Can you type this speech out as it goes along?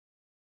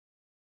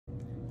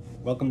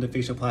Welcome to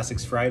Facial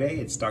Plastics Friday.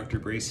 It's Dr.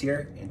 Brace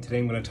here, and today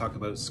I'm going to talk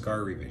about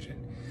scar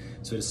revision.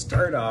 So to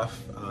start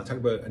off, I'll talk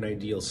about an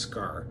ideal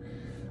scar.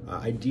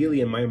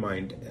 Ideally, in my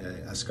mind,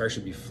 a scar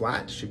should be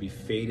flat, should be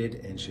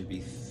faded, and should be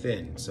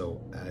thin,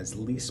 so as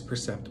least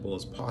perceptible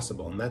as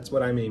possible. And that's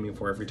what I'm aiming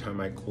for every time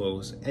I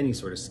close any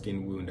sort of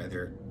skin wound,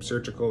 either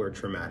surgical or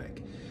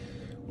traumatic.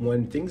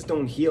 When things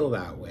don't heal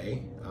that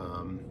way,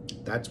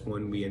 that's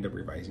when we end up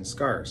revising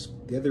scars.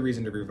 The other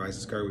reason to revise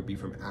a scar would be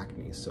from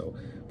acne. So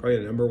probably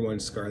the number one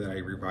scar that I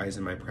revise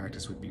in my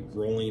practice would be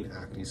rolling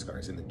acne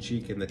scars in the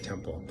cheek and the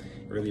temple.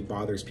 It really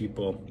bothers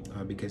people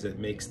because it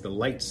makes the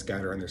light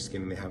scatter on their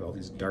skin and they have all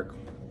these dark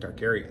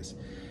areas.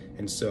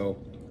 And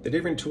so the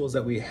different tools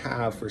that we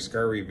have for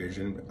scar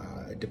revision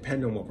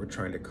depend on what we're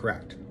trying to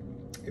correct.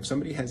 If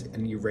somebody has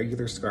an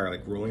irregular scar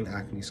like rolling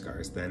acne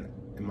scars, then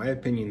in my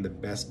opinion, the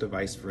best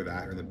device for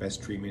that, or the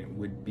best treatment,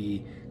 would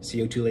be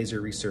CO2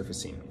 laser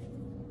resurfacing.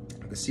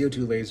 The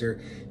CO2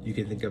 laser you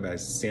can think of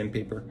as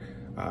sandpaper,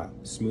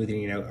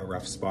 smoothing out a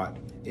rough spot.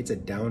 It's a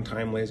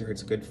downtime laser.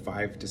 It's a good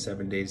 5 to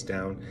 7 days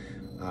down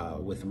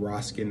with raw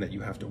skin that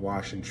you have to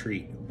wash and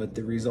treat. But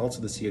the results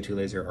of the CO2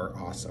 laser are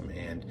awesome,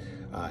 and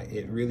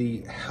it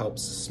really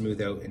helps smooth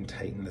out and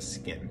tighten the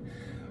skin.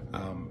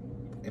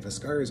 If a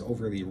scar is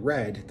overly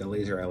red, the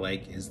laser I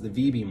like is the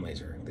V-beam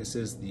laser. This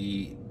is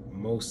the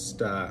most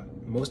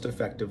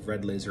effective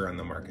red laser on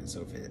the market.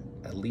 So if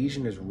a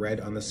lesion is red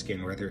on the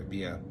skin, whether it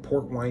be a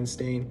port wine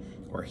stain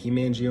or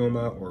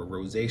hemangioma or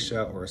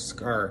rosacea or a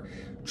scar,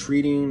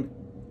 treating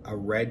a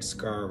red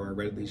scar or a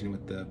red lesion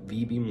with the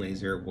V-beam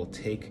laser will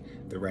take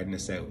the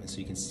redness out. And so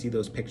you can see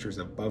those pictures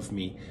above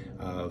me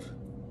of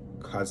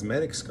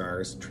cosmetic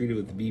scars treated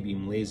with the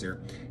V-beam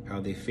laser,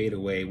 how they fade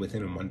away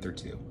within a month or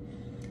two.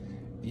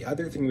 The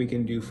other thing we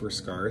can do for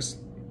scars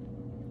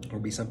will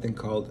be something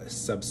called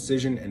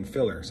subcision and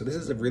filler. So this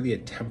is really a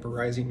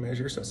temporizing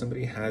measure. So if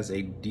somebody has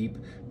a deep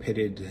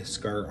pitted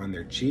scar on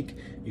their cheek,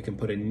 you can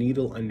put a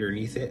needle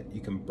underneath it.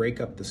 You can break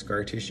up the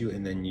scar tissue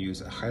and then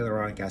use a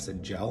hyaluronic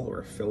acid gel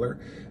or a filler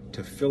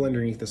to fill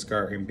underneath the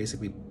scar and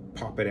basically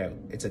pop it out.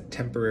 It's a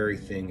temporary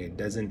thing. It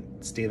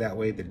doesn't stay that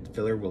way. The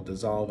filler will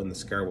dissolve and the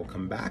scar will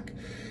come back.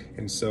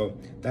 And so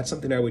that's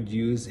something I would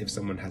use if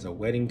someone has a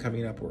wedding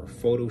coming up or a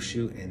photo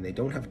shoot and they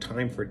don't have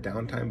time for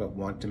downtime but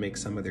want to make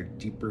some of their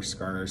deeper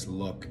scars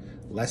look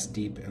less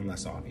deep and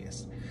less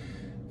obvious.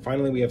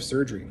 Finally, we have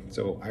surgery.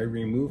 So I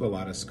remove a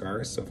lot of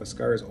scars. So if a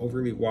scar is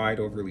overly wide,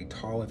 overly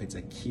tall, if it's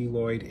a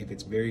keloid, if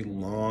it's very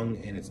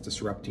long and it's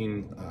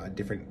disrupting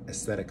different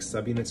aesthetic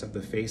subunits of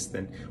the face,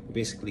 then we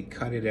basically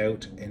cut it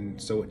out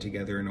and sew it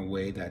together in a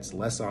way that's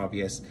less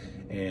obvious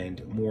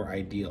and more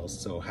ideal.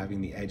 So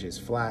having the edges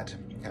flat,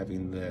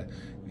 having the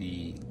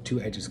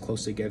two edges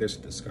close together so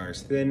the scar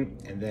is thin,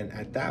 and then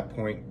at that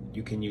point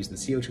you can use the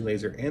CO2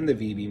 laser and the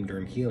V-beam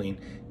during healing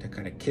to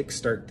kind of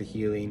kickstart the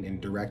healing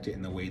and direct it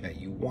in the way that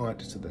you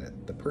want so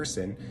that the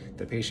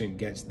patient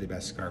gets the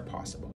best scar possible.